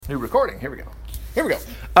New recording. Here we go. Here we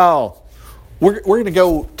go. We're going to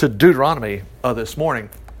go to Deuteronomy this morning,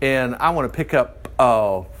 and I want to pick up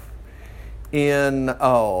remember,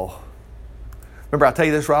 I'll tell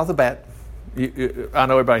you this right off the bat. I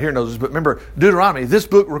know everybody here knows this, but remember, Deuteronomy, this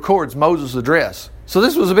book records Moses' address. So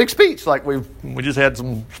this was a big speech, like we just had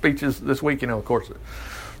some speeches this week, of course,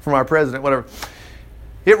 from our president, whatever.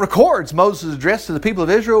 It records Moses' address to the people of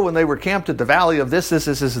Israel when they were camped at the valley of this.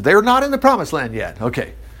 They're not in the promised land yet.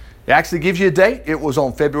 Okay. It actually gives you a date. It was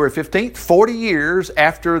on February 15th, 40 years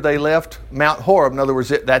after they left Mount Horeb. In other words,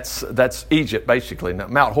 that's Egypt, basically. Now,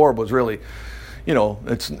 Mount Horeb was really,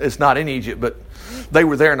 it's not in Egypt, but they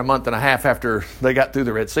were there in a month and a half after they got through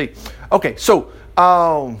the Red Sea. Okay, so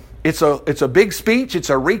it's a big speech.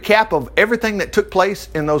 It's a recap of everything that took place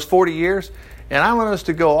in those 40 years. And I want us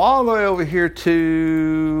to go all the way over here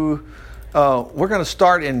to, we're going to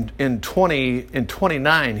start in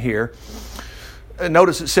 29 here.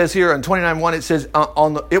 Notice it says here in 29:1, it says,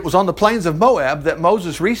 it was on the plains of Moab that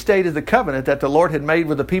Moses restated the covenant that the Lord had made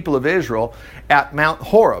with the people of Israel at Mount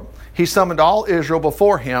Horeb. He summoned all Israel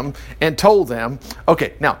before him and told them,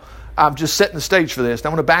 okay, now, I'm just setting the stage for this.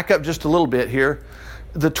 Now, I'm going to back up just a little bit here.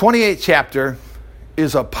 The 28th chapter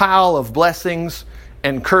is a pile of blessings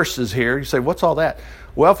and curses here. You say, what's all that?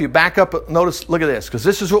 Well, if you back up, notice, look at this, because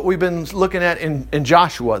this is what we've been looking at in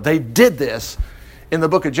Joshua. They did this in the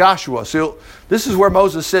book of Joshua. So this is where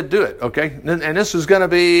Moses said do it, okay? And this is going to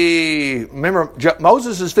be, remember,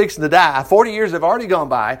 Moses is fixing to die. 40 years have already gone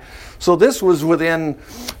by. So this was within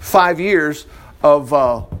 5 years of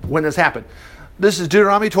when this happened. This is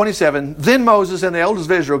Deuteronomy 27. Then Moses and the elders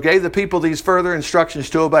of Israel gave the people these further instructions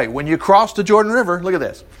to obey. When you cross the Jordan River, look at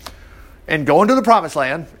this, and go into the promised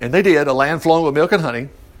land, and they did, a land flowing with milk and honey.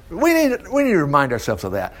 We need to remind ourselves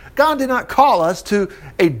of that. God did not call us to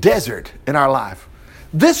a desert in our life.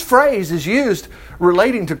 This phrase is used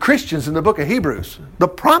relating to Christians in the book of Hebrews. The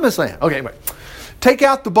promised land. Okay, anyway. Take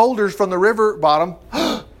out the boulders from the river bottom.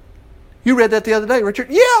 You read that the other day, Richard?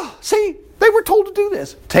 Yeah, see, they were told to do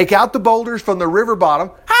this. Take out the boulders from the river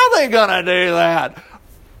bottom. How are they going to do that?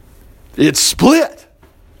 It's split.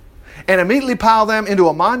 And immediately pile them into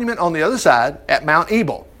a monument on the other side at Mount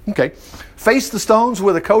Ebal. Okay. Face the stones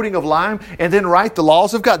with a coating of lime and then write the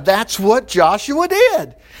laws of God. That's what Joshua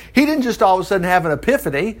did. He didn't just all of a sudden have an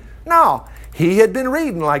epiphany. No, he had been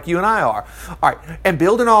reading like you and I are. All right, and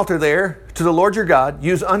build an altar there to the Lord your God.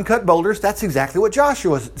 Use uncut boulders. That's exactly what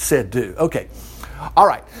Joshua said do. Okay, all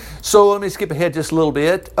right. So let me skip ahead just a little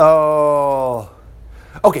bit.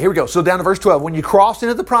 Okay, here we go. So down to verse 12. When you cross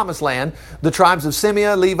into the promised land, the tribes of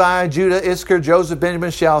Simeon, Levi, Judah, Issachar, Joseph,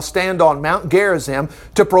 Benjamin shall stand on Mount Gerizim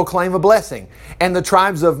to proclaim a blessing. And the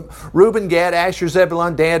tribes of Reuben, Gad, Asher,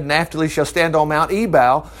 Zebulun, Dan, and Naphtali shall stand on Mount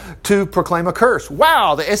Ebal to proclaim a curse.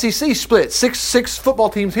 Wow, the SEC split. Six football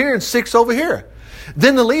teams here and 6 over here.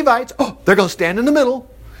 Then the Levites, they're going to stand in the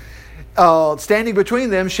middle. Standing between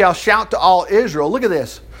them shall shout to all Israel. Look at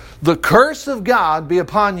this. The curse of God be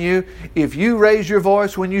upon you if you raise your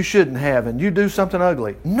voice when you shouldn't have and you do something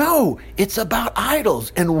ugly. No, it's about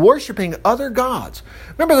idols and worshiping other gods.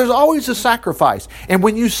 Remember, there's always a sacrifice. And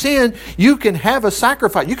when you sin, you can have a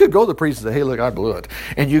sacrifice. You could go to the priest and say, hey, look, I blew it.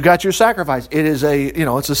 And you got your sacrifice. It is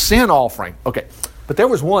it's a sin offering. Okay, but there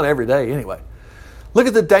was one every day anyway. Look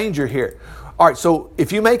at the danger here. All right, so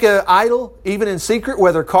if you make an idol, even in secret,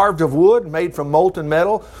 whether carved of wood, made from molten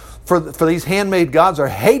metal, for these handmade gods are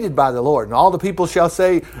hated by the Lord. And all the people shall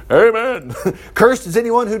say, Amen. Cursed is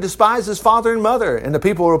anyone who despises father and mother. And the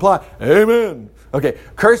people will reply, Amen. Okay.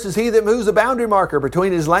 Cursed is he that moves a boundary marker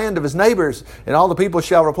between his land of his neighbors. And all the people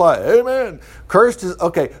shall reply, Amen. Cursed is,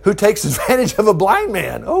 who takes advantage of a blind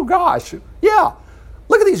man. Oh gosh. Yeah.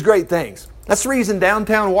 Look at these great things. That's the reason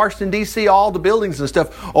downtown Washington, D.C., all the buildings and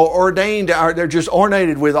stuff are ordained, they're just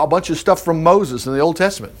ornated with a bunch of stuff from Moses in the Old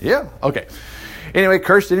Testament. Yeah. Okay. Anyway,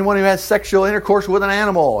 cursed anyone who has sexual intercourse with an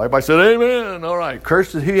animal. Everybody said, Amen. All right.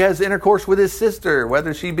 Cursed is who has intercourse with his sister,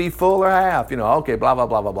 whether she be full or half. Okay, blah, blah,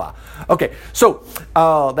 blah, blah, blah. Okay, so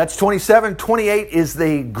that's 27. 28 is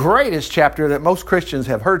the greatest chapter that most Christians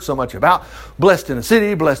have heard so much about. Blessed in the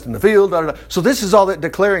city, blessed in the field. Blah, blah, blah. So this is all that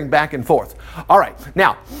declaring back and forth. All right.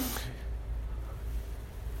 Now,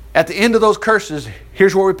 at the end of those curses,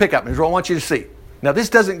 here's where we pick up. Here's what I want you to see. Now, this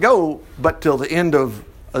doesn't go but till the end of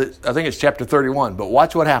I think it's chapter 31, but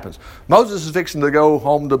watch what happens. Moses is fixing to go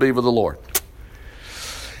home to be with the Lord.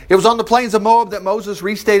 It was on the plains of Moab that Moses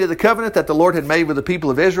restated the covenant that the Lord had made with the people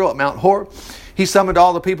of Israel at Mount Horeb. He summoned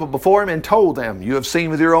all the people before him and told them, you have seen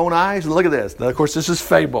with your own eyes. And look at this. Now, of course, this is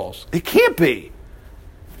fables. It can't be.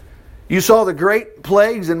 You saw the great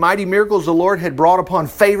plagues and mighty miracles the Lord had brought upon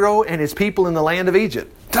Pharaoh and his people in the land of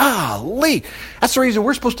Egypt. Golly. That's the reason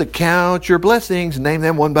we're supposed to count your blessings, name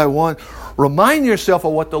them one by one. Remind yourself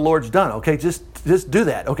of what the Lord's done. Okay, just do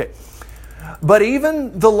that. Okay. But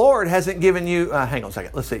even the Lord hasn't given you, hang on a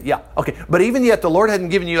second, let's see. Yeah, okay. But even yet the Lord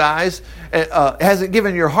hasn't given you eyes, hasn't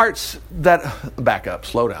given your hearts that, back up,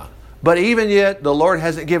 slow down. But even yet the Lord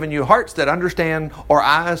hasn't given you hearts that understand, or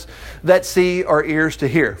eyes that see, or ears to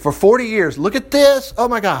hear. For 40 years, look at this. Oh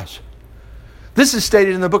my gosh. This is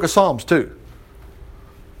stated in the book of Psalms too,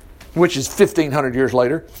 which is 1,500 years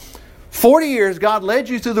later. 40 years God led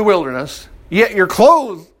you through the wilderness, yet your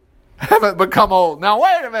clothes haven't become old. Now,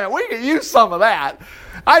 wait a minute. We can use some of that.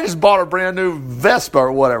 I just bought a brand new Vespa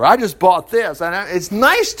or whatever. I just bought this. And it's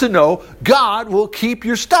nice to know God will keep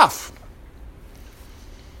your stuff.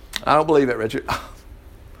 I don't believe it, Richard.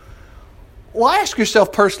 Well, ask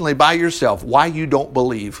yourself personally by yourself why you don't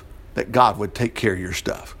believe that God would take care of your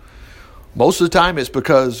stuff. Most of the time it's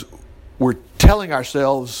because we're telling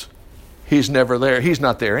ourselves He's never there. He's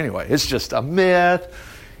not there anyway. It's just a myth.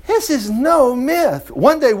 This is no myth.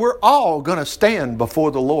 One day we're all going to stand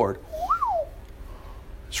before the Lord.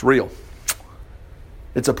 It's real.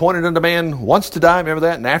 It's appointed unto man once to die. Remember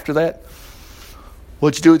that? And after that,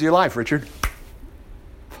 what'd you do with your life, Richard?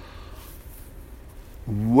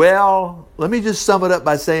 Well, let me just sum it up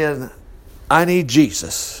by saying, I need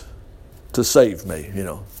Jesus to save me.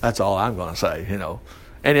 That's all I'm going to say.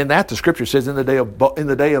 And in that, the Scripture says, in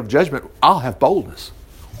the day of judgment, I'll have boldness.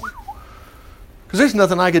 Because there's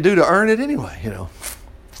nothing I could do to earn it anyway,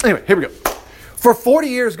 Anyway, here we go. For 40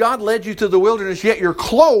 years, God led you to the wilderness, yet your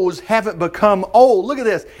clothes haven't become old. Look at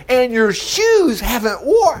this. And your shoes haven't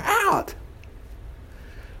wore out.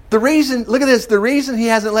 Look at this. The reason He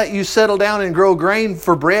hasn't let you settle down and grow grain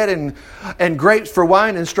for bread and grapes for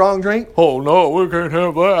wine and strong drink. Oh, no, we can't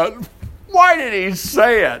have that. Why did He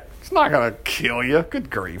say it? It's not going to kill you. Good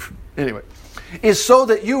grief. Anyway, is so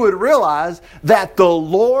that you would realize that the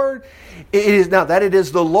Lord... It is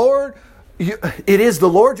the Lord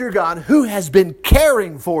your God who has been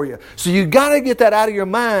caring for you. So you got to get that out of your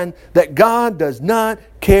mind that God does not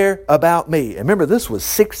care about me. And remember, this was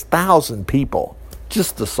 6,000 people,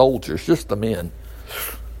 just the soldiers, just the men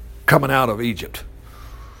coming out of Egypt.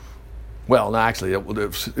 Well, no, actually, it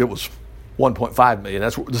was 1.5 million.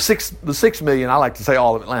 That's the 6 million. I like to say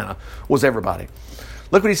all of Atlanta was everybody.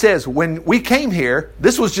 Look what he says. When we came here,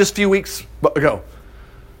 this was just a few weeks ago.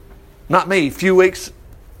 Not me, a few weeks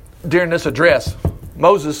during this address.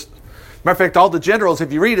 Moses, matter of fact, all the generals,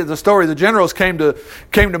 if you read the story, the generals came to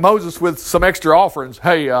Moses with some extra offerings.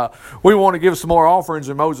 Hey, we want to give some more offerings.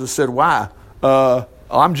 And Moses said, why?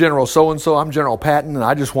 I'm General so-and-so, I'm General Patton, and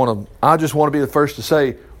I just want to be the first to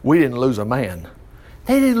say, we didn't lose a man.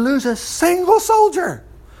 They didn't lose a single soldier.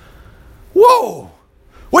 Whoa!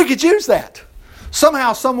 We could use that.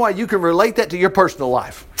 Somehow, some way you can relate that to your personal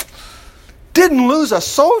life. Didn't lose a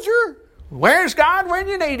soldier? Where's God when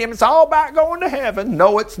you need Him? It's all about going to heaven.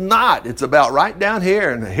 No, it's not. It's about right down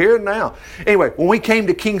here and now. Anyway, when we came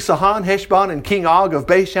to King Sihon, Heshbon, and King Og of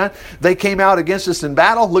Bashan, they came out against us in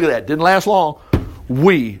battle. Look at that. Didn't last long.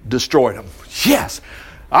 We destroyed them. Yes.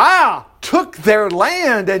 I took their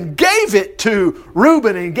land and gave it to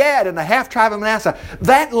Reuben and Gad and the half tribe of Manasseh.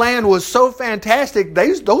 That land was so fantastic.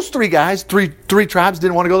 Those three guys, three tribes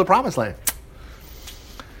didn't want to go to the promised land.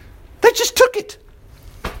 They just took it.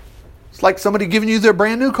 It's like somebody giving you their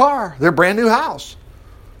brand new car, their brand new house.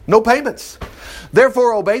 No payments.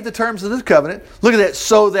 Therefore, obey the terms of this covenant. Look at that.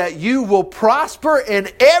 So that you will prosper in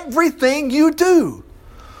everything you do.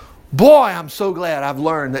 Boy, I'm so glad I've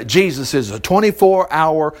learned that Jesus is a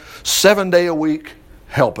 24-hour, 7-day-a-week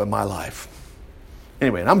help in my life.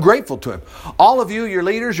 Anyway, and I'm grateful to Him. All of you, your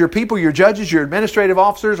leaders, your people, your judges, your administrative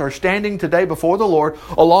officers are standing today before the Lord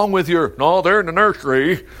along with no, they're in the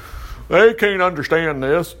nursery. They can't understand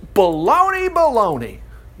this. Baloney.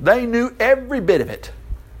 They knew every bit of it.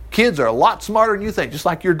 Kids are a lot smarter than you think, just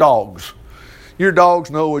like your dogs. Your dogs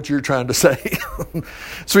know what you're trying to say.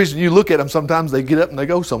 That's the reason you look at them, sometimes they get up and they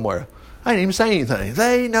go somewhere. I didn't even say anything.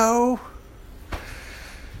 They know.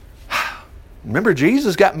 Remember,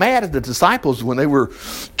 Jesus got mad at the disciples when they were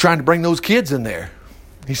trying to bring those kids in there.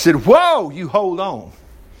 He said, whoa, you hold on.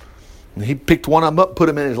 And He picked one of them up, put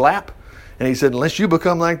him in His lap. And He said, unless you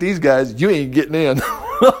become like these guys, you ain't getting in.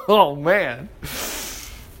 Oh, man.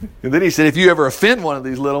 And then He said, if you ever offend one of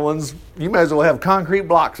these little ones, you might as well have concrete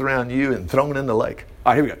blocks around you and throw them in the lake.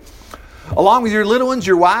 All right, here we go. Along with your little ones,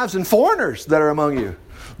 your wives, and foreigners that are among you,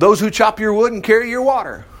 those who chop your wood and carry your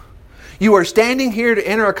water. You are standing here to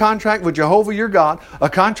enter a contract with Jehovah your God, a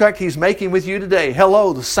contract He's making with you today.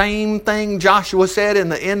 Hello, the same thing Joshua said in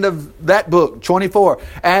the end of that book, 24.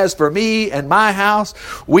 As for me and my house,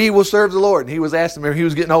 we will serve the Lord. And he was asking me, he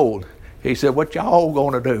was getting old. He said, what y'all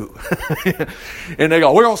going to do? And they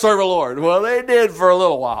go, we're going to serve the Lord. Well, they did for a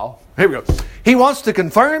little while. Here we go. He wants to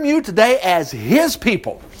confirm you today as His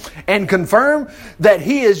people and confirm that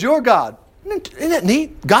He is your God. Isn't that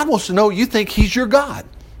neat? God wants to know you think He's your God.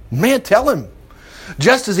 Man, tell Him.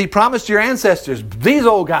 Just as He promised your ancestors, these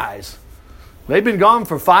old guys, they've been gone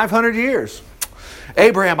for 500 years.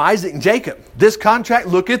 Abraham, Isaac, and Jacob. This contract,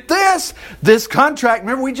 look at this. This contract,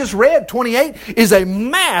 remember we just read 28, is a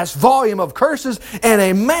mass volume of curses and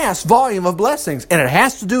a mass volume of blessings. And it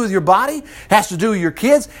has to do with your body, has to do with your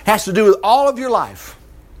kids, has to do with all of your life.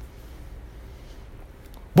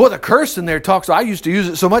 Boy, the curse in there talks, I used to use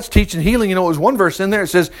it so much teaching healing. You know, there's one verse in there that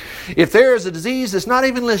says, if there is a disease that's not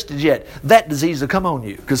even listed yet, that disease will come on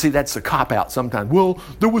you. Because see, that's a cop-out sometimes. Well,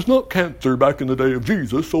 there was not cancer back in the day of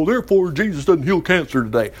Jesus, so therefore Jesus doesn't heal cancer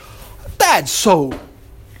today. That's so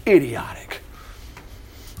idiotic.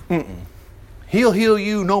 He'll heal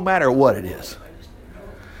you no matter what it is.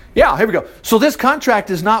 Yeah, here we go. So this contract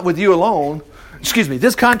is not with you alone.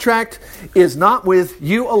 This contract is not with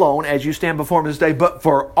you alone as you stand before Him this day, but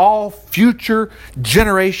for all future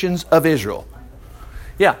generations of Israel.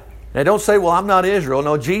 Yeah. Now don't say, well, I'm not Israel.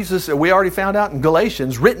 No, Jesus, we already found out in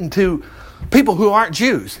Galatians, written to people who aren't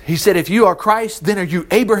Jews. He said, if you are Christ, then are you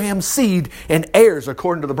Abraham's seed and heirs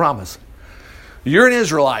according to the promise. You're an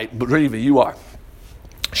Israelite, believe me, you are.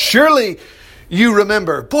 Surely you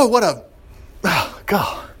remember, boy,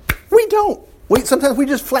 God. We don't. Sometimes we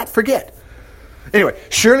just flat forget. Anyway,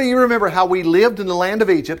 surely you remember how we lived in the land of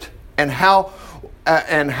Egypt and how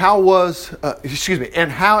as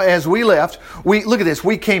we left, look at this,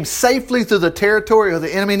 we came safely through the territory of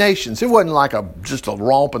the enemy nations. It wasn't like just a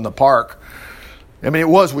romp in the park. I mean, it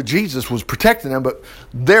was what Jesus was protecting them, but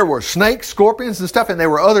there were snakes, scorpions and stuff, and there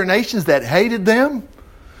were other nations that hated them.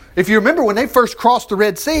 If you remember when they first crossed the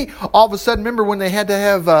Red Sea, all of a sudden, remember when they had to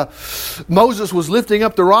have, Moses was lifting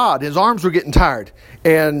up the rod, his arms were getting tired.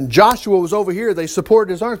 And Joshua was over here, they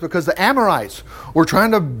supported his arms because the Amorites were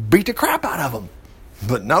trying to beat the crap out of him.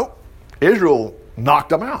 But no, Israel knocked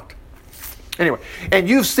them out. Anyway, and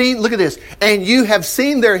you've seen, look at this, and you have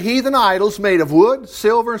seen their heathen idols made of wood,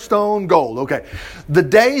 silver, stone, gold. Okay, the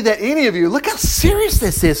day that any of you, look how serious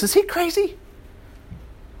this is. Is he crazy?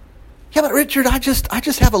 Yeah, but Richard, I just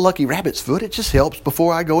have a lucky rabbit's foot. It just helps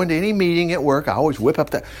before I go into any meeting at work. I always whip up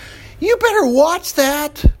that. You better watch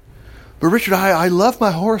that. But Richard, I love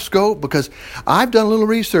my horoscope because I've done a little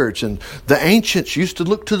research and the ancients used to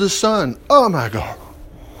look to the sun. Oh my God.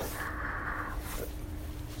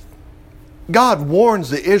 God warns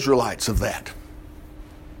the Israelites of that.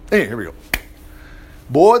 Anyway, here we go.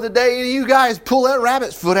 Boy, the day you guys pull that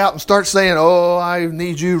rabbit's foot out and start saying, oh, I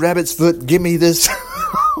need you, rabbit's foot, give me this.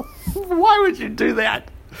 Why would you do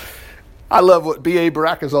that? I love what B.A.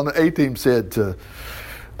 Baracus on the A-team said to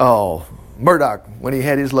Murdoch when he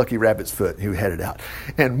had his lucky rabbit's foot. He headed out.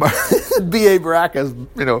 And B.A.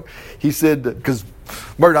 Baracus, he said, because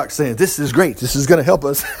Murdoch's saying, this is great. This is going to help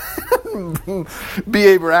us.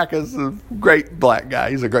 B.A. Baracus, a great black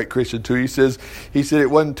guy. He's a great Christian too. He said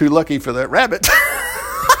it wasn't too lucky for that rabbit.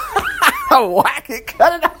 Whack it,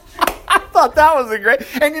 cut it out. I thought that was a great.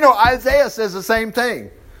 And Isaiah says the same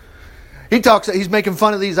thing. He's making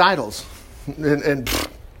fun of these idols. And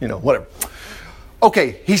whatever.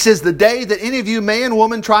 Okay, he says, the day that any of you, man,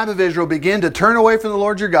 woman, tribe of Israel, begin to turn away from the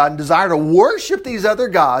Lord your God and desire to worship these other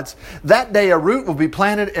gods, that day a root will be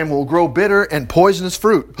planted and will grow bitter and poisonous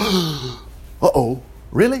fruit. Uh-oh,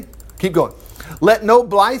 really? Keep going. Let no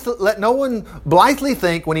one blithely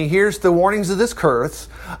think when he hears the warnings of this curse,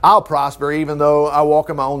 I'll prosper even though I walk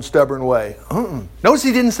in my own stubborn way. Notice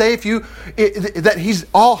he didn't say that he's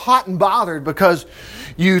all hot and bothered because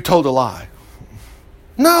you told a lie.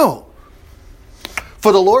 No.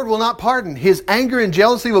 For the Lord will not pardon. His anger and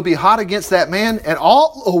jealousy will be hot against that man, and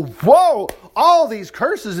all these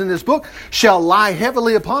curses in this book shall lie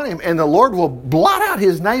heavily upon him, and the Lord will blot out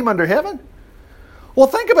his name under heaven. Well,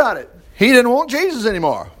 think about it. He didn't want Jesus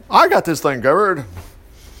anymore. I got this thing covered.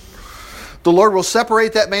 The Lord will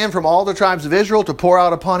separate that man from all the tribes of Israel to pour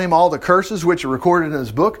out upon him all the curses which are recorded in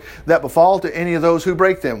his book that befall to any of those who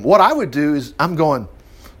break them. What I would do is,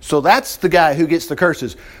 so that's the guy who gets the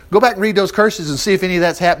curses. Go back and read those curses and see if any of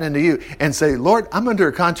that's happening to you. And say, Lord, I'm under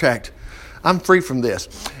a contract. I'm free from this.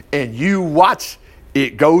 And you watch,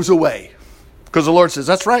 it goes away. Because the Lord says,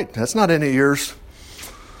 that's right. That's not any of yours.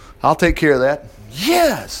 I'll take care of that.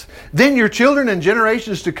 Yes. Then your children and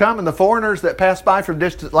generations to come and the foreigners that pass by from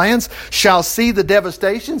distant lands shall see the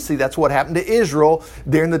devastation. See, that's what happened to Israel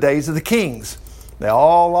during the days of the kings. They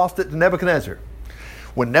all lost it to Nebuchadnezzar.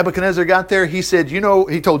 When Nebuchadnezzar got there, he said, he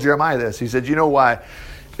told Jeremiah this. He said, you know why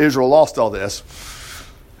Israel lost all this?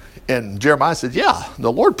 And Jeremiah said, yeah,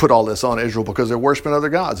 the Lord put all this on Israel because they're worshiping other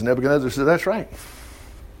gods. And Nebuchadnezzar said, that's right.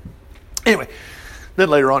 Anyway, then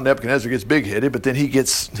later on Nebuchadnezzar gets big-headed, but then he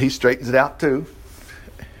straightens it out too.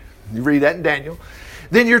 You read that in Daniel.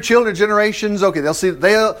 Then your children, generations, okay,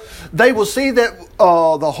 they will see that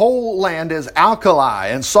the whole land is alkali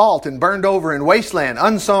and salt and burned over and wasteland,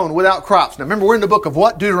 unsown, without crops. Now remember, we're in the book of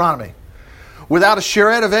what? Deuteronomy. Without a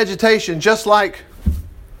shred of vegetation, just like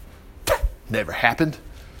never happened.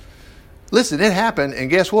 Listen, it happened, and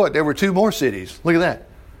guess what? There were 2 more cities. Look at that.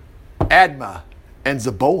 Admah and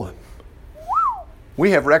Zeboim.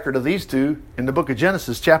 We have record of these 2 in the book of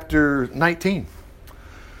Genesis, chapter 19.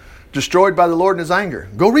 Destroyed by the Lord in his anger.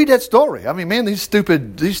 Go read that story. I mean, man, these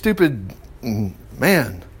stupid,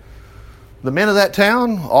 man. The men of that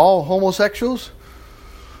town, all homosexuals.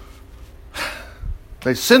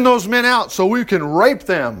 They send those men out so we can rape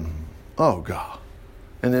them. Oh, God.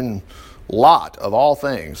 And then Lot, of all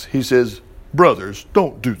things, he says, brothers,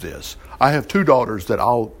 don't do this. I have 2 daughters that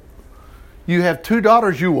You have 2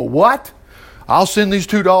 daughters, you will what? I'll send these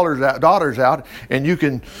 2 daughters out, and you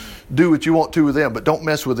can do what you want to with them, but don't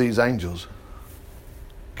mess with these angels.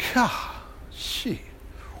 God, gee.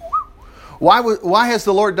 Why has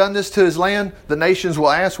the Lord done this to his land? The nations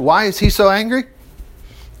will ask, why is he so angry?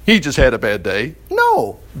 He just had a bad day.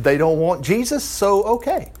 No, they don't want Jesus, so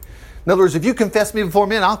okay. In other words, if you confess me before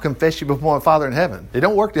men, I'll confess you before my Father in heaven. It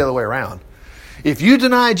don't work the other way around. If you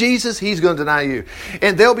deny Jesus, he's going to deny you.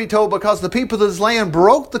 And they'll be told, because the people of this land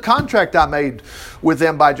broke the contract I made with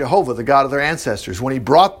them by Jehovah, the God of their ancestors, when he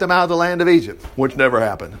brought them out of the land of Egypt, which never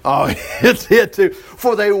happened. Oh, it's it too.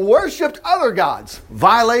 For they worshipped other gods,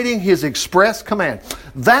 violating his express command.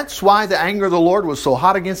 That's why the anger of the Lord was so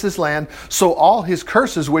hot against this land. So all his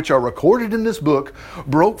curses, which are recorded in this book,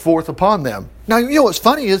 broke forth upon them. Now, you know what's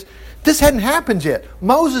funny is, this hadn't happened yet.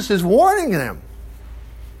 Moses is warning them.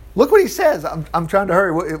 Look what he says. I'm trying to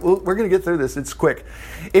hurry. We're going to get through this. It's quick.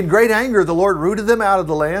 In great anger, the Lord rooted them out of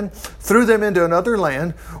the land, threw them into another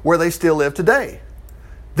land where they still live today.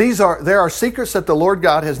 There are secrets that the Lord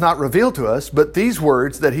God has not revealed to us, but these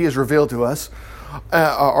words that he has revealed to us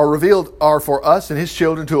are for us and his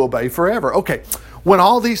children to obey forever. Okay, when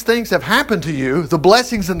all these things have happened to you, the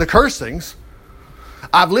blessings and the cursings,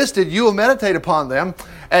 I've listed, you will meditate upon them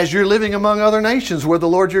as you're living among other nations where the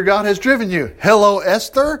Lord your God has driven you. Hello,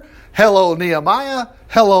 Esther. Hello, Nehemiah.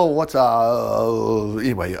 Hello,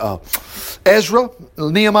 Ezra,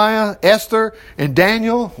 Nehemiah, Esther, and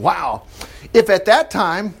Daniel. Wow. If at that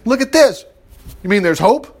time, look at this. You mean there's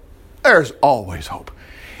hope? There's always hope.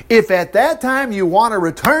 If at that time you want to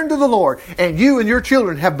return to the Lord and you and your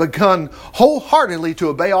children have begun wholeheartedly to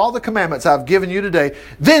obey all the commandments I've given you today,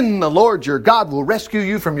 then the Lord your God will rescue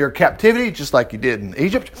you from your captivity, just like he did in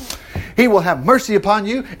Egypt. He will have mercy upon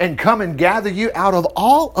you and come and gather you out of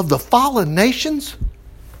all of the fallen nations.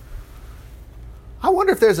 I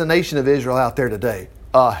wonder if there's a nation of Israel out there today.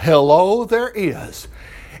 Hello, there is.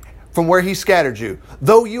 From where he scattered you.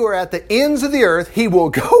 Though you are at the ends of the earth, he will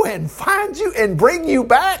go and find you and bring you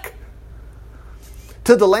back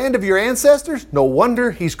to the land of your ancestors. No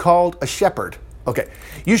wonder he's called a shepherd. Okay.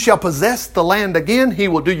 You shall possess the land again. He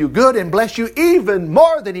will do you good and bless you even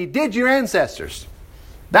more than he did your ancestors.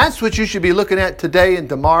 That's what you should be looking at today and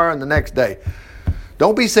tomorrow and the next day.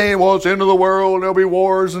 Don't be saying, well, it's the end of the world and there'll be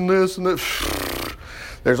wars and this and that.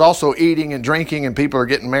 There's also eating and drinking and people are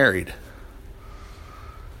getting married.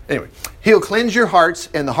 Anyway, he'll cleanse your hearts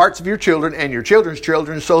and the hearts of your children and your children's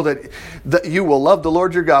children so that you will love the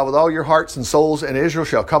Lord your God with all your hearts and souls, and Israel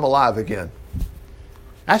shall come alive again.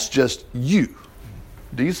 That's just you.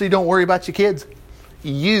 Do you see? Don't worry about your kids.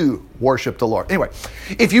 You worship the Lord. Anyway,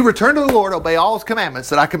 if you return to the Lord, obey all his commandments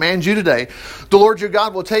that I command you today, the Lord your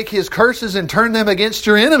God will take his curses and turn them against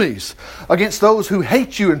your enemies, against those who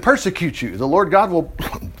hate you and persecute you. The Lord God will...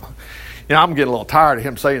 I'm getting a little tired of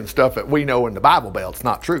him saying stuff that we know in the Bible Belt's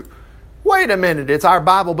not true. Wait a minute, it's our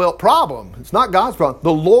Bible Belt problem. It's not God's problem.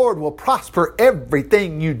 The Lord will prosper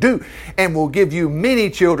everything you do and will give you many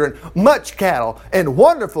children, much cattle, and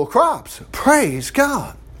wonderful crops. Praise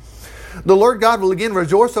God. The Lord God will again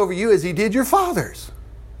rejoice over you as he did your fathers.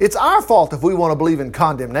 It's our fault if we want to believe in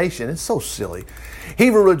condemnation. It's so silly. He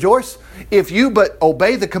will rejoice if you but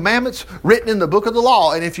obey the commandments written in the book of the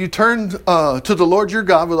law, and if you turn to the Lord your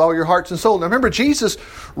God with all your hearts and soul. Now remember, Jesus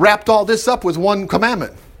wrapped all this up with one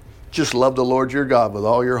commandment. Just love the Lord your God with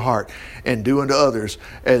all your heart and do unto others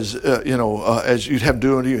as you'd have them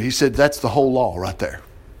do unto you. He said that's the whole law right there.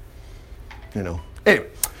 Anyway,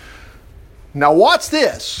 now watch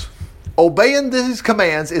this. Obeying these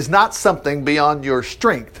commands is not something beyond your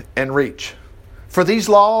strength and reach. For these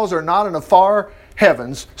laws are not in the far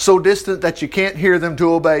heavens, so distant that you can't hear them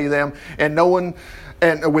to obey them, and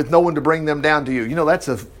with no one to bring them down to you. That's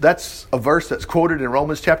a verse that's quoted in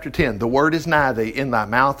Romans chapter 10. The word is nigh thee, in thy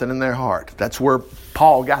mouth and in their heart. That's where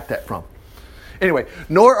Paul got that from. Anyway,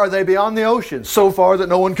 nor are they beyond the ocean, so far that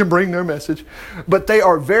no one can bring their message. But they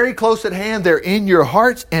are very close at hand. They're in your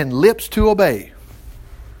hearts and lips to obey.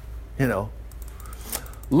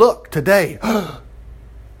 Look, today,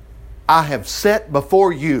 I have set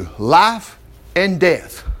before you life and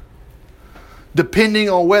death, depending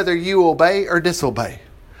on whether you obey or disobey.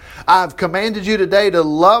 I've commanded you today to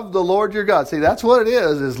love the Lord your God. See, that's what it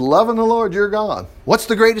is loving the Lord your God. What's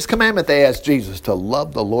the greatest commandment? They asked Jesus. To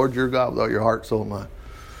love the Lord your God with all your heart, soul, and mind.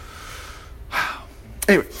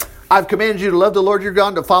 Anyway, I've commanded you to love the Lord your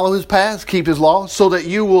God, to follow his paths, keep his laws, so that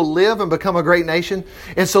you will live and become a great nation,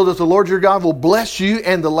 and so that the Lord your God will bless you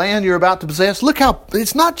and the land you're about to possess. Look how,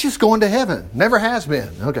 it's not just going to heaven. Never has been.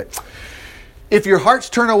 Okay. If your hearts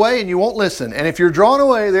turn away and you won't listen, and if you're drawn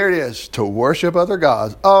away, there it is, to worship other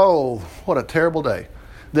gods. Oh, what a terrible day.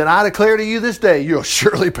 Then I declare to you this day, you'll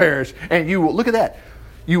surely perish. And you will, look at that,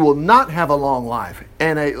 you will not have a long life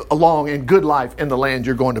and a long and good life in the land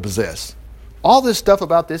you're going to possess. All this stuff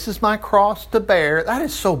about this is my cross to bear. That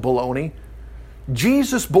is so baloney.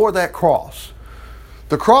 Jesus bore that cross.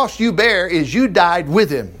 The cross you bear is you died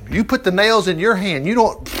with him. You put the nails in your hand. You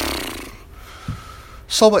don't...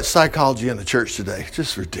 So much psychology in the church today.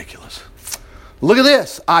 Just ridiculous. Look at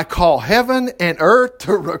this. I call heaven and earth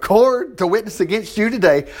to record, to witness against you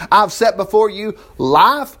today. I've set before you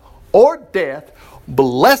life or death,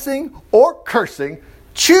 blessing or cursing.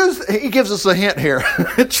 Choose, he gives us a hint here.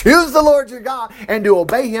 Choose the Lord your God and to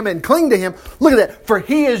obey him and cling to him. Look at that. For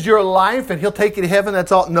he is your life and he'll take you to heaven.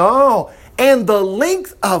 That's all. No. And the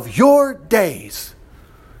length of your days.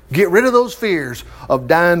 Get rid of those fears of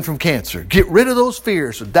dying from cancer. Get rid of those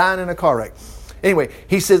fears of dying in a car wreck. Anyway,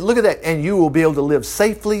 he says, look at that. And you will be able to live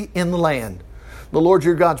safely in the land. The Lord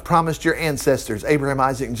your God's promised your ancestors, Abraham,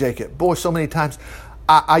 Isaac, and Jacob. Boy, so many times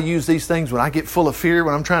I use these things when I get full of fear,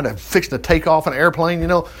 when I'm trying to fix to take off an airplane,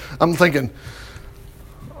 I'm thinking,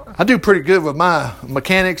 I do pretty good with my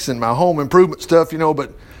mechanics and my home improvement stuff,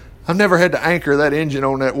 but I've never had to anchor that engine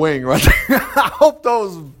on that wing right there.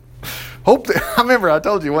 I remember I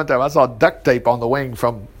told you one time I saw duct tape on the wing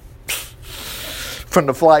from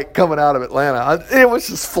the flight coming out of Atlanta. It was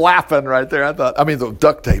just flapping right there. The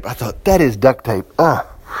duct tape. I thought, that is duct tape.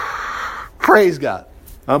 Praise God.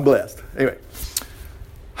 I'm blessed. Anyway.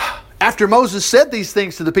 After Moses said these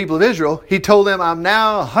things to the people of Israel, he told them, I'm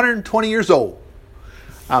now 120 years old.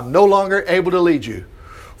 I'm no longer able to lead you.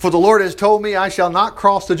 For the Lord has told me I shall not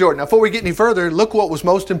cross the Jordan. Now, before we get any further, look what was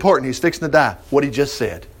most important. He's fixing to die. What he just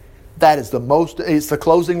said. That is it's the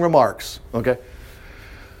closing remarks. Okay.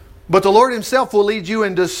 But the Lord himself will lead you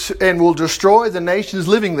and will destroy the nations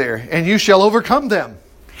living there, and you shall overcome them.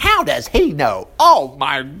 How does he know? Oh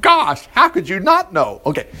my gosh, how could you not know?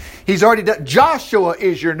 Okay, he's already done. Joshua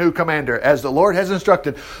is your new commander, as the Lord has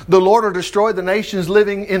instructed. The Lord will destroy the nations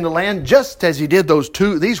living in the land, just as he did those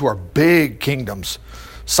two. These were big kingdoms,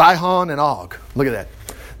 Sihon and Og. Look at that.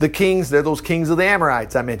 The kings, they're those kings of the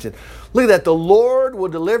Amorites I mentioned. Look at that. The Lord will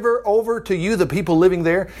deliver over to you the people living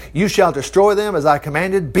there. You shall destroy them as I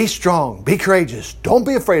commanded. Be strong. Be courageous. Don't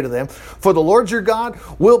be afraid of them. For the Lord your God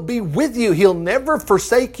will be with you. He'll never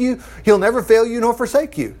forsake you. He'll never fail you nor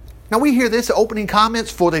forsake you. Now we hear this opening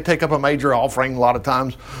comments before they take up a major offering a lot of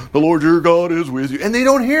times. The Lord your God is with you. And they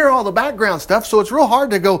don't hear all the background stuff. So it's real hard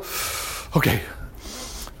to go, okay,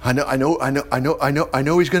 I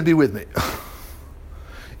know he's going to be with me.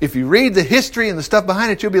 If you read the history and the stuff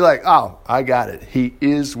behind it, you'll be like, oh, I got it. He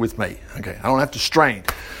is with me. Okay, I don't have to strain.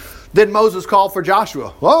 Then Moses called for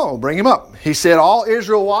Joshua. Oh, bring him up. He said, all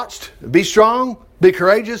Israel watched. Be strong, be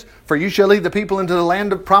courageous, for you shall lead the people into the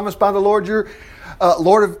land promised by the Lord your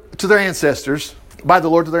to their ancestors. By the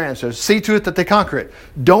Lord to their ancestors. See to it that they conquer it.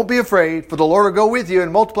 Don't be afraid, for the Lord will go with you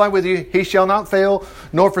and multiply with you. He shall not fail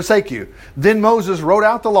nor forsake you. Then Moses wrote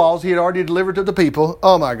out the laws he had already delivered to the people.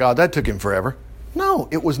 Oh my God, that took him forever. No,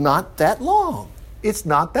 it was not that long. It's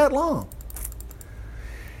not that long.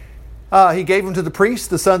 He gave them to the priests,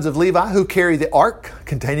 the sons of Levi, who carry the ark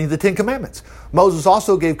containing the 10 Commandments. Moses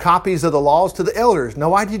also gave copies of the laws to the elders. Now,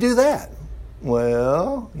 why did he do that?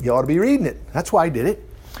 Well, you ought to be reading it. That's why he did it.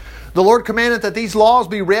 The Lord commanded that these laws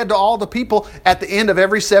be read to all the people at the end of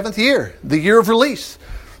every 7th year, the year of release.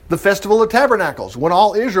 the Festival of Tabernacles, when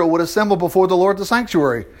all Israel would assemble before the Lord the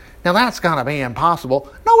sanctuary. Now that's going to be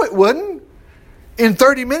impossible. No, it wouldn't. In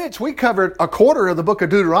 30 minutes, we covered a quarter of the book of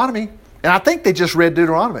Deuteronomy. And I think they just read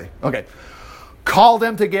Deuteronomy. Okay. Call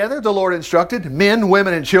them together, the Lord instructed, men,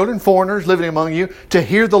 women, and children, foreigners living among you, to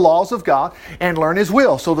hear the laws of God and learn His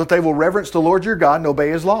will, so that they will reverence the Lord your God and obey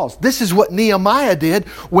His laws. This is what Nehemiah did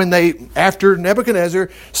when they, after Nebuchadnezzar,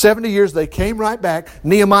 70 years, they came right back.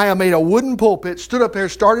 Nehemiah made a wooden pulpit, stood up there,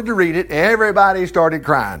 started to read it. Everybody started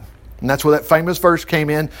crying. And that's where that famous verse came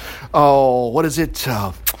in. Oh, what is it?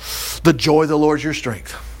 The joy of the Lord is your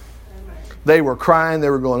strength. They were crying. They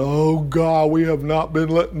were going, oh, God, we have not been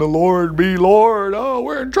letting the Lord be Lord. Oh,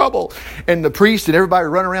 we're in trouble. And the priest and everybody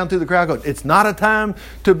run around through the crowd going, it's not a time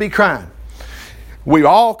to be crying. We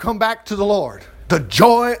all come back to the Lord. The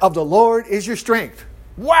joy of the Lord is your strength.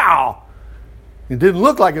 Wow. It didn't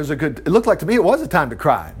look like it looked like to me it was a time to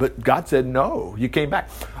cry. But God said, no, you came back.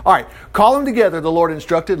 All right, call them together, the Lord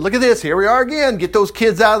instructed. Look at this. Here we are again. Get those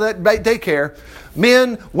kids out of that daycare.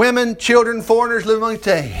 Men, women, children, foreigners living among you,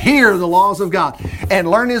 to hear the laws of God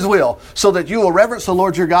and learn His will, so that you will reverence the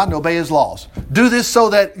Lord your God and obey His laws. Do this so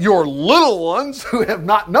that your little ones who have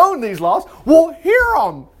not known these laws will hear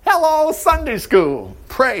them. Hello, Sunday school.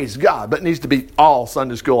 Praise God. But it needs to be all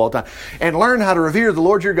Sunday school all the time. And learn how to revere the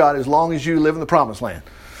Lord your God as long as you live in the promised land.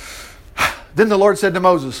 Then the Lord said to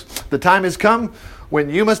Moses, the time has come when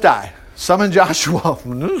you must die. Summon Joshua.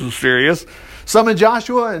 This is serious. Summon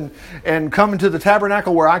Joshua and come into the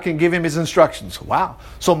tabernacle where I can give him his instructions. Wow.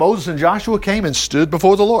 So Moses and Joshua came and stood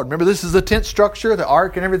before the Lord. Remember, this is the tent structure, the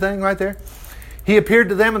ark and everything right there. He appeared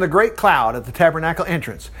to them in the great cloud at the tabernacle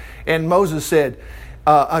entrance. And Moses said,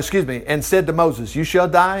 and said to Moses, you shall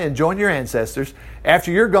die and join your ancestors.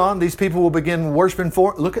 After you're gone, these people will begin worshiping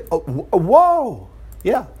whoa.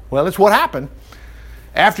 Yeah. Well, it's what happened.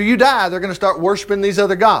 After you die, they're going to start worshiping these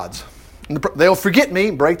other gods. They'll forget me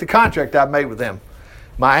and break the contract I've made with them.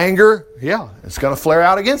 My anger, it's going to flare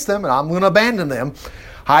out against them, and I'm going to abandon them,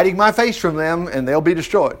 hiding my face from them, and they'll be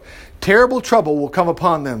destroyed. Terrible trouble will come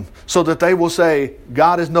upon them, so that they will say,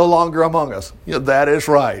 God is no longer among us. That is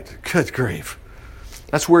right. Good grief.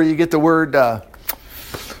 That's where you get the word,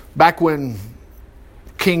 back when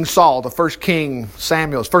King Saul, the first king, 1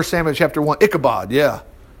 Samuel chapter 1, Ichabod,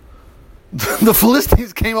 The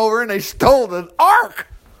Philistines came over and they stole the ark.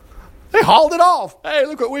 They hauled it off. Hey,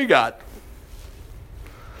 look what we got.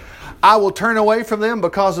 I will turn away from them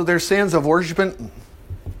because of their sins of worshiping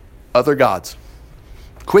other gods.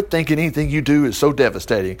 Quit thinking anything you do is so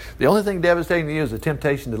devastating. The only thing devastating to you is the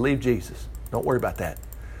temptation to leave Jesus. Don't worry about that.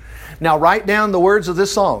 Now write down the words of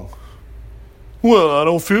this song. Well, I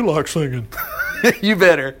don't feel like singing. You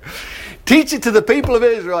better. Teach it to the people of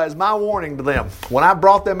Israel as my warning to them. When I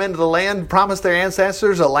brought them into the land, promised their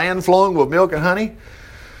ancestors a land flowing with milk and honey.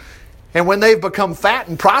 And when they've become fat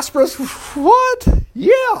and prosperous, what?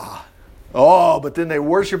 Yeah. Oh, but then they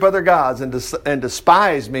worship other gods and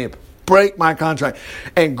despise me, break my contract,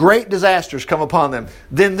 and great disasters come upon them.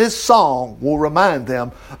 Then this song will remind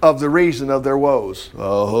them of the reason of their woes.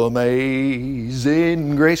 Oh,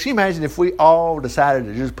 amazing grace. Can you imagine if we all decided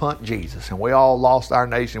to just punt Jesus and we all lost our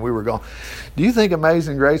nation, we were gone? Do you think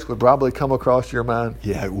amazing grace would probably come across your mind?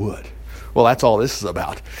 Yeah, it would. Well, that's all this is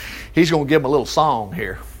about. He's going to give them a little song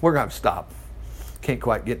here. We're going to have to stop. Can't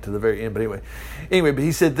quite get to the very end, but anyway, but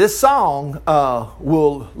he said this song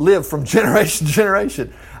will live from generation to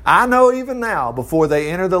generation. I know even now, before they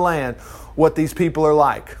enter the land, what these people are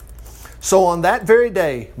like. So on that very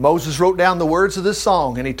day, Moses wrote down the words of this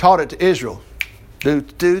song and he taught it to Israel.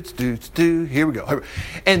 Here we go.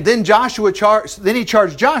 And then he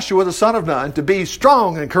charged Joshua, the son of Nun, to be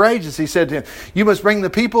strong and courageous. He said to him, you must bring the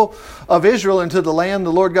people of Israel into the land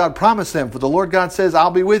the Lord God promised them. For the Lord God says,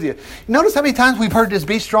 I'll be with you. Notice how many times we've heard this,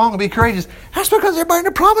 be strong and be courageous. That's because everybody in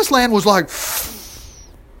the promised land was like,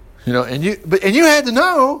 and you had to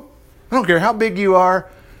know, I don't care how big you are,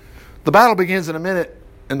 the battle begins in a minute,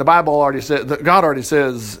 and the Bible already said, God already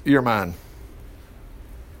says, you're mine.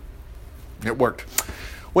 It worked.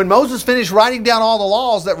 When Moses finished writing down all the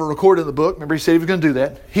laws that were recorded in the book, remember he said he was going to do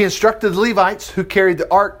that, he instructed the Levites who carried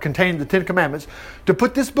the ark containing the Ten Commandments to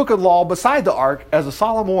put this book of law beside the ark as a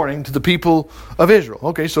solemn warning to the people of Israel.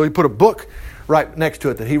 Okay, so he put a book right next to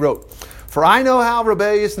it that he wrote. For I know how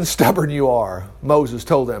rebellious and stubborn you are, Moses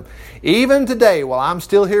told them. Even today, while I'm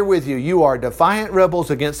still here with you, you are defiant rebels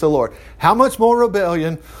against the Lord. How much more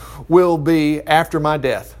rebellion will be after my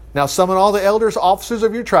death? Now summon all the elders, officers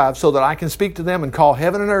of your tribe, so that I can speak to them and call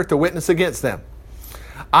heaven and earth to witness against them.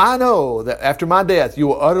 I know that after my death, you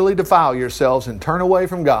will utterly defile yourselves and turn away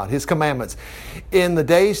from God, His commandments. In the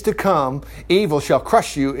days to come, evil shall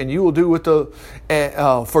crush you, and you will do what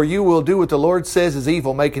for you will do what the Lord says is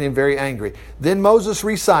evil, making Him very angry. Then Moses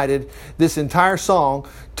recited this entire song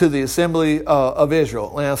to the assembly of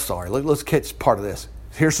Israel. Well, sorry, let's catch part of this.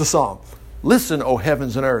 Here's the song. Listen, O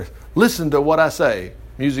heavens and earth. Listen to what I say.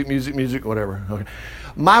 Music, music, music, whatever. Okay.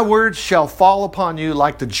 My words shall fall upon you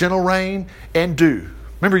like the gentle rain and dew.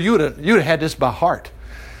 Remember, you would have had this by heart.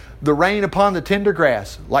 The rain upon the tender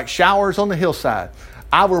grass, like showers on the hillside.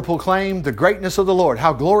 I will proclaim the greatness of the Lord,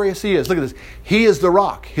 how glorious He is. Look at this. He is the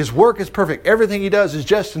rock. His work is perfect. Everything He does is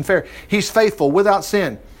just and fair. He's faithful without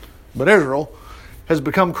sin. But Israel has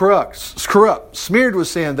become corrupt, smeared with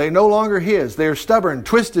sin. They no longer His. They are stubborn,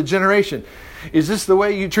 twisted generation. Is this the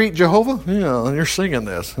way you treat Jehovah? Yeah, and you're singing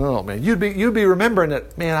this. Oh man, you'd be remembering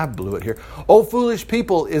that. Man, I blew it here. Oh, foolish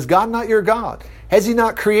people, is God not your God? Has He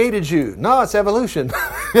not created you? No, it's evolution.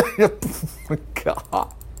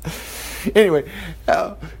 God. Anyway,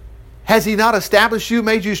 has He not established you,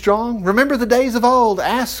 made you strong? Remember the days of old.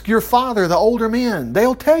 Ask your father, the older men.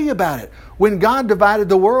 They'll tell you about it. When God divided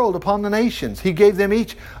the world upon the nations, He gave them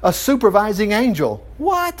each a supervising angel.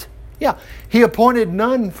 What? Yeah, He appointed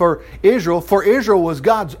none for Israel was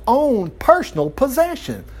God's own personal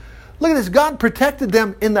possession. Look at this. God protected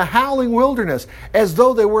them in the howling wilderness as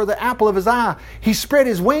though they were the apple of His eye. He spread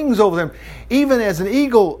His wings over them. Even as an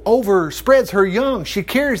eagle overspreads her young, she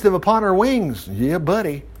carries them upon her wings. Yeah,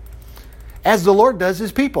 buddy. As the Lord does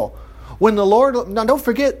His people. When the Lord, now don't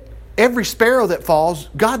forget, every sparrow that falls,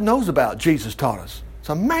 God knows about, Jesus taught us. It's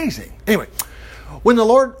amazing. Anyway, when the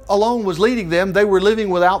Lord alone was leading them, they were living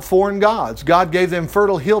without foreign gods. God gave them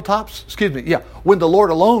fertile hilltops. When the Lord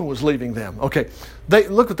alone was leading them. Okay,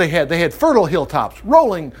 look what they had. They had fertile hilltops,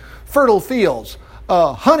 rolling fertile fields,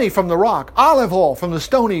 honey from the rock, olive oil from the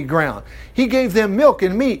stony ground. He gave them milk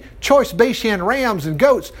and meat, choice Bashan rams and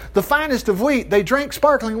goats, the finest of wheat. They drank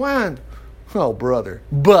sparkling wine. Oh, brother.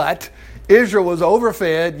 But Israel was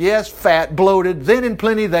overfed, yes, fat, bloated, then in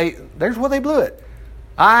plenty. There's where they blew it.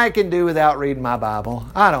 I can do without reading my Bible.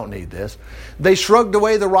 I don't need this. They shrugged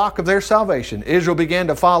away the rock of their salvation. Israel began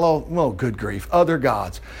to follow, good grief, other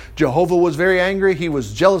gods. Jehovah was very angry. He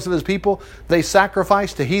was jealous of His people. They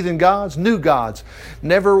sacrificed to heathen gods, new gods,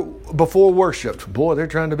 never before worshipped. Boy, they're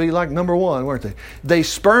trying to be like number one, weren't they? They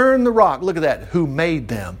spurned the rock, look at that, who made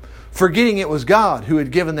them, forgetting it was God who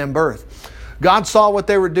had given them birth. God saw what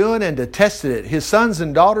they were doing and detested it. His sons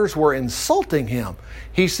and daughters were insulting Him.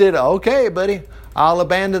 He said, okay, buddy, I'll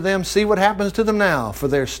abandon them. See what happens to them now, for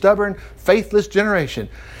their stubborn, faithless generation.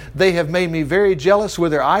 They have made me very jealous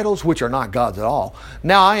with their idols, which are not gods at all.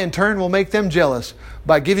 Now I in turn will make them jealous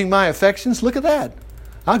by giving my affections. Look at that.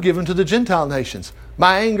 I'll give them to the Gentile nations.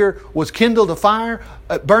 My anger was kindled a fire.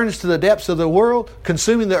 It burns to the depths of the world,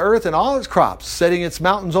 consuming the earth and all its crops, setting its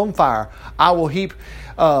mountains on fire. I will heap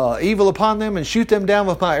evil upon them and shoot them down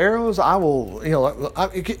with my arrows. I will,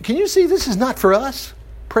 can you see this is not for us?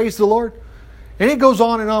 Praise the Lord. And it goes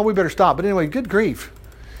on and on. We better stop. But anyway, good grief.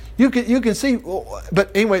 You can see. But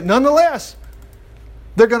anyway, nonetheless,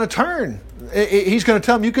 they're going to turn. He's going to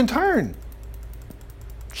tell them, you can turn.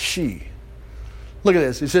 Look at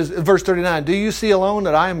this. It says, verse 39, do you see alone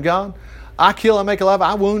that I am God? I kill, I make alive,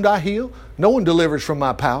 I wound, I heal. No one delivers from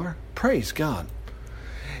my power. Praise God.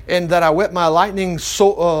 And that I whet my lightning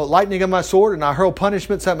of my sword, and I hurl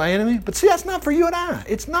punishments at my enemy. But see, that's not for you and I.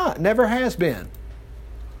 It's not. Never has been.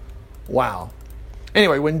 Wow.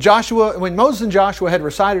 Anyway, when Moses and Joshua had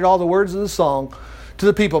recited all the words of the song to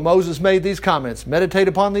the people, Moses made these comments. Meditate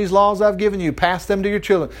upon these laws I've given you. Pass them to your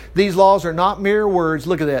children. These laws are not mere words.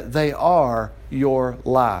 Look at that. They are your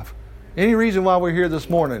life. Any reason why we're here this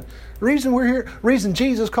morning? Reason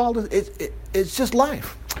Jesus called us, it's just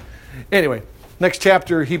life. Anyway, next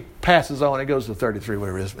chapter, he passes on. It goes to 33,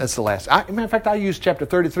 whatever it is. That's the last. Matter of fact, I used chapter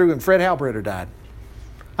 33 when Fred Halbritter died.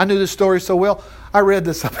 I knew this story so well. I read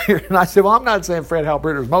this up here and I said, well, I'm not saying Fred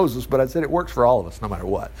Halbritter is Moses, but I said it works for all of us no matter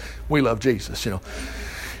what. We love Jesus,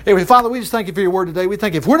 Anyway, Father, we just thank you for your word today. We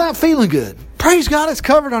thank you. If we're not feeling good, praise God, it's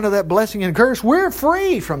covered under that blessing and curse. We're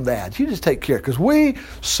free from that. You just take care because we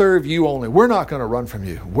serve you only. We're not going to run from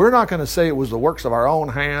you. We're not going to say it was the works of our own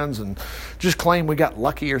hands and just claim we got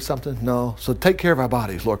lucky or something. No. So take care of our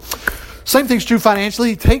bodies, Lord. Same thing's true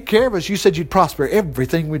financially. Take care of us. You said you'd prosper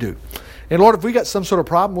everything we do. And Lord, if we got some sort of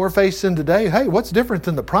problem we're facing today, hey, what's different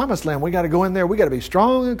than the promised land? We got to go in there. We got to be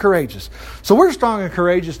strong and courageous. So we're strong and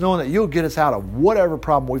courageous knowing that you'll get us out of whatever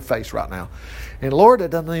problem we face right now. And Lord,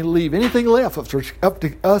 that doesn't leave anything left up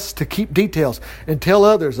to us to keep details and tell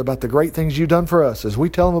others about the great things you've done for us as we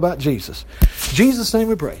tell them about Jesus. In Jesus' name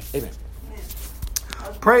we pray. Amen.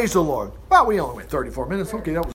 Praise the Lord. Well, we only went 34 minutes. Okay, that was